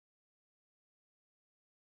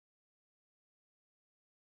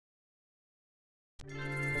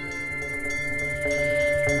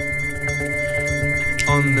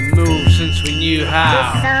once we knew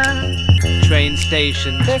how. Train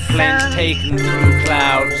stations, planes taken through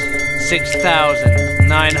clouds.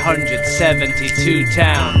 6,972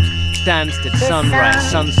 towns. Stansted, sunrise,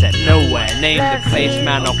 sunset, nowhere. Name the place,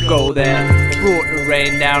 man, I'll go there. Brought the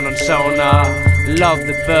rain down on sonar. Love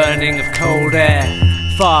the burning of cold air.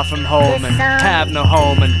 Far from home and have no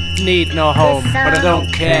home and need no home, but I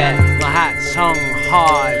don't care. My hat's hung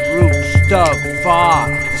high, roots dug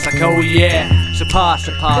far. It's like, oh yeah. So pass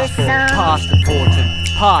the passport, past important.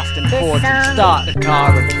 Past important, start the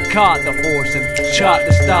car and cart the horse and chart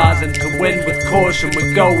the stars, and to win with caution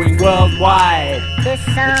we're going worldwide.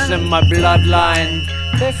 It's in my bloodline,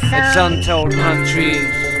 it's untold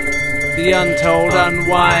countries, the untold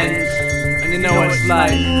unwinds, and you know what it's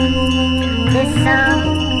like.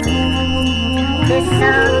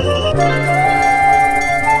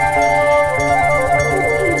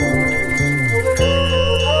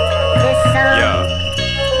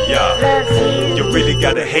 You really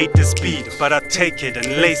gotta hate this beat, but I take it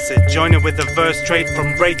and lace it. Join it with a verse straight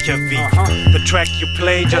from Reykjavik. The track you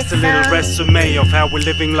play, just a little resume of how we're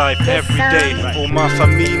living life every day. Pour ma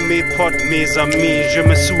famille, mes potes, mes amis, je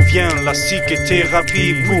me souviens, la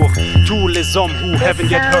psychothérapie pour tous les hommes who haven't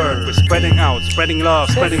yet heard. We're spreading out, spreading love,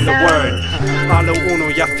 spreading the word. Alle uno,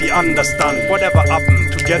 ja vi understand, whatever happen,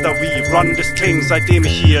 together we run this thing. Seitdem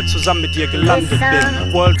ich hier zusammen mit dir gelandet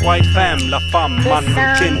bin. Worldwide fam, la femme, Mann und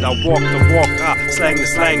Kind. I walk the walk, slang the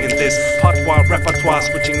slang in this patois repertoire,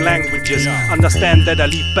 switching languages. Understand that I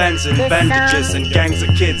leave bands in bandages, and gangs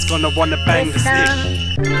of kids gonna wanna bang this ish.